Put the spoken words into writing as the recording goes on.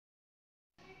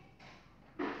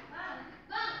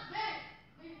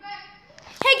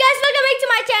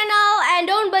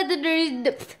bother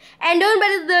the and don't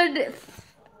bother the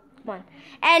come on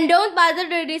and don't bother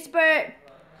the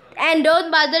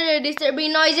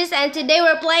disturbing noises. And today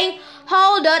we're playing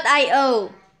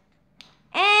Hole.io,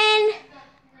 and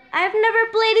I've never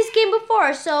played this game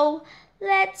before, so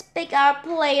let's pick our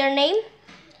player name,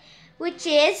 which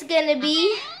is gonna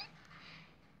be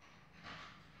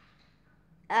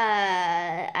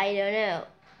I don't know.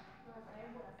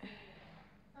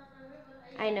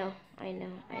 I know.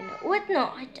 What?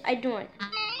 No, I don't.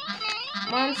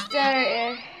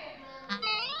 Monster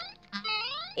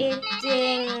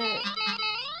eating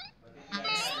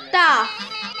stuff.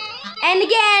 And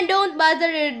again, don't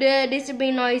bother the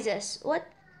disturbing noises. What?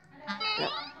 No.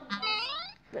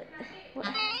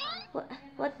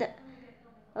 What the?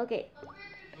 Okay.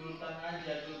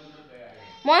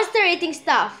 Monster eating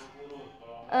stuff.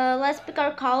 Let's pick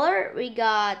our color. We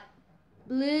got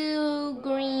blue,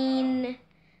 green,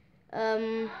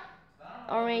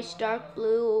 orange, dark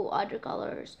blue, other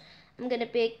colors. I'm gonna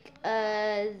pick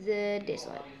this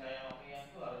one.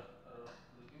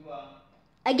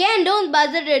 Again, don't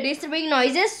bother the disturbing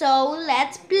noises. So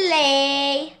let's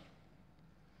play.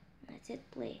 Let's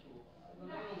hit play.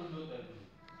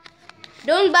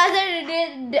 Don't bother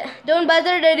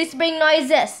the disturbing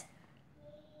noises.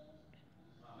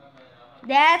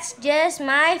 That's just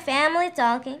my family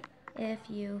talking. If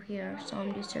you hear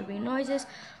some disturbing noises,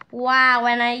 wow!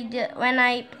 When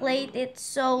I played, it's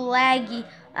so laggy.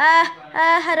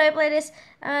 How do I play this?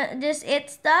 Just eat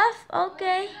stuff.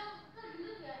 Okay.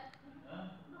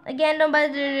 Again, don't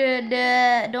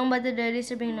bother the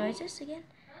disturbing noises. Again,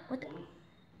 what?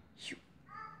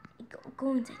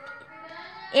 Go inside.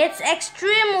 It's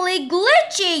extremely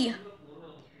glitchy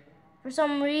for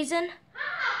some reason.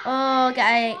 Oh,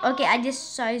 okay, I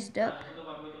just sized up.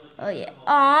 Oh yeah.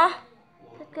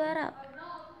 Pick that up.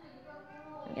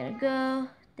 I'm gonna go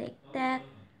take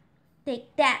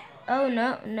that. Oh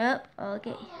no.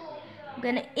 Okay. I'm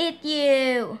gonna eat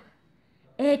you.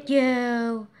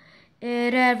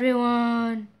 Eat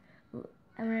everyone. Ooh,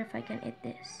 I wonder if I can eat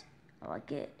this. Oh,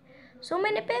 good. So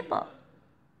many people.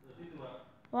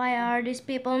 Why are these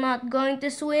people not going to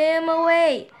swim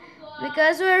away?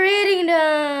 Because we're eating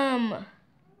them.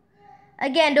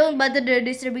 Again, don't bother the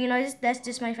disturbing noises. That's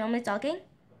just my family talking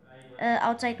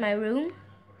outside my room,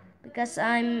 because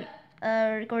I'm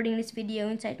recording this video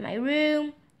inside my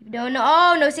room. If you don't know,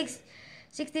 oh no, 60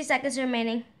 seconds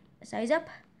remaining. Size up.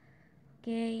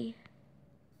 Okay.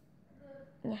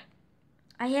 Yeah,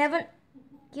 I haven't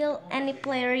killed any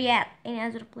player yet. Any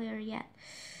other player yet?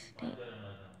 Dang.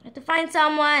 I have to find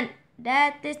someone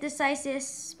that is the size is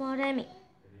smaller than me,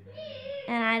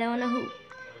 and I don't know who.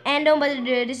 And don't bother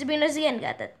the disturbing noise again.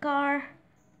 Got that car.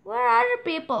 Where are the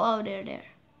people? Oh, they're there.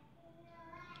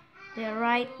 They're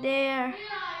right there.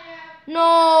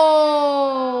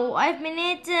 No! I've been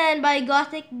eaten by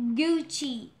Gothic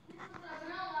Gucci.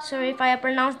 Sorry if I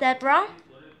pronounced that wrong.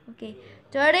 Okay.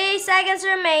 30 seconds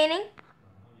remaining.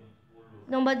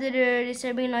 Don't bother the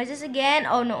disturbing noises again.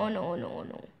 Oh no.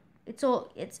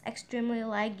 It's extremely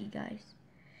laggy, guys.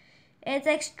 It's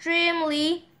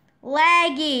extremely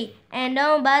laggy. And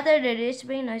don't bother the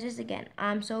disturbing noises again.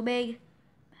 I'm so big.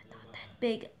 But not that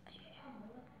big.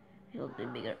 A little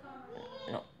bit bigger.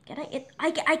 No. Can I eat?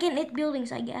 I can eat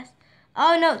buildings, I guess.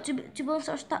 Oh no, two buildings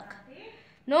are stuck.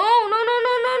 No.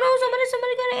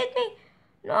 Somebody gonna eat me.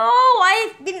 No,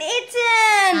 I've been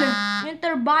eaten.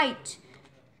 Winter bite.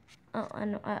 Oh, I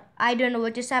know. I don't know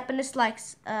what just happened. It's like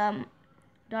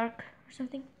dark or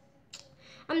something.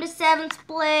 I'm the 7th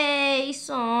place.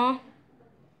 Aww.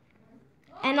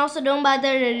 And also don't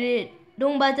bother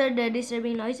the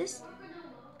disturbing noises.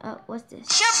 What's this?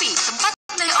 Shopee, tempat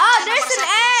there's an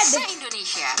ad.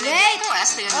 Indonesia. Belanja puas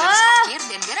dengan garis parkir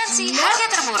dan garansi harga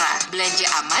termurah. Belanja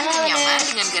aman dan nyaman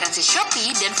dengan garansi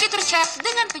Shopee dan fitur chat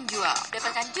dengan penjual.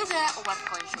 Dapatkan juga uang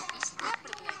koin Shopee setiap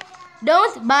berbelanja.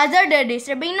 Don't bother the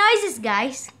disturbing noises,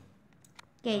 guys.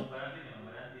 Okay.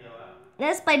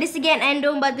 Let's play this again, and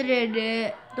don't bother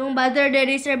the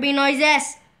disturbing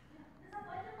noises.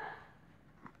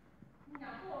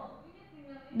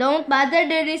 Don't bother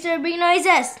the disturbing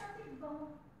noises.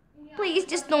 Please,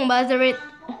 just don't bother it.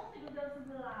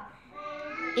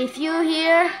 If you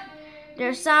hear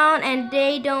their sound and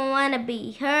they don't want to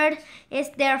be heard, it's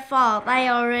their fault. I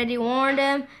already warned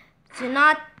them to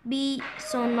not be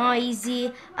so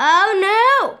noisy. Oh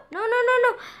no! No.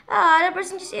 That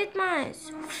person just ate mine.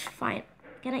 Fine.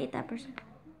 Can I eat that person?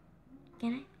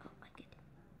 Can I? Oh, I get it.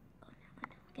 Oh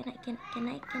no. Can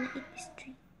I eat this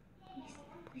tree?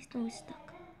 Please don't. It's stuck.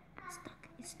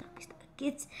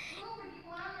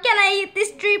 Can I eat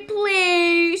this tree,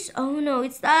 please? Oh no,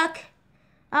 it's stuck.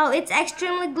 Oh, it's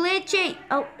extremely glitchy.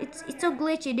 Oh, it's so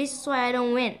glitchy. This is why I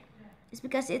don't win. It's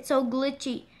because it's so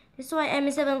glitchy. This is why I'm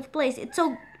in 7th place. It's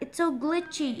so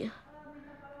glitchy.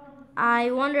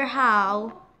 I wonder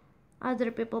how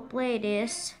other people play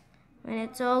this when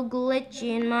it's so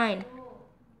glitchy in mine.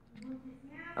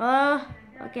 Oh,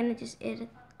 why can't I just edit?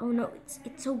 Oh no, it's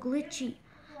so glitchy.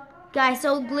 Guys,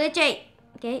 so glitchy.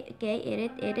 Okay,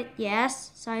 edit.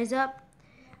 Yes, size up.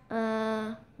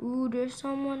 Ooh, there's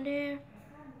someone there.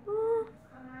 Ooh,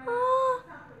 oh,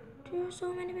 there's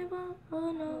so many people.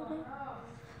 Oh no.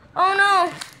 Oh no.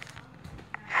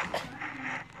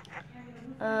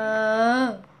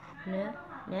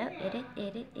 No, edit.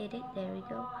 There we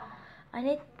go. I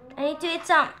need to eat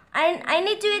some. I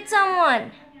need to eat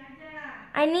someone.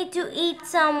 I need to eat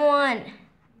someone.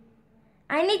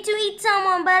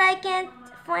 But I can't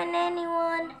find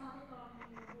anyone.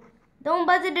 Don't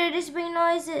bother the whispering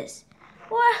noises.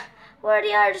 Where are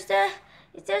the others?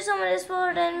 Is there someone that's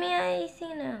smaller than me? I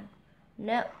think no.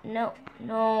 No.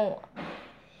 Oh,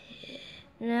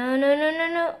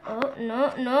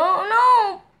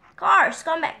 no. Cars,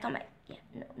 come back. Yeah,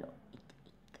 no.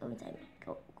 Go inside.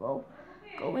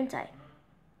 Go inside.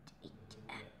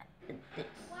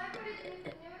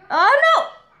 Oh no!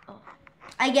 Oh,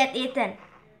 I get eaten.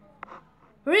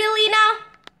 Really now?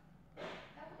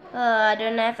 I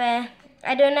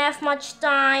don't have much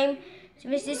time to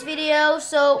miss this video,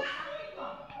 so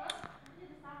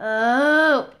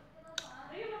so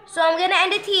I'm gonna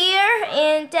end it here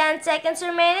in 10 seconds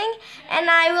remaining, and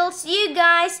I will see you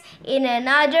guys in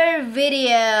another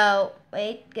video.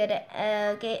 Wait, okay,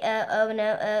 oh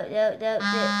no,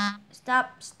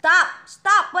 stop,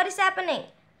 what is happening?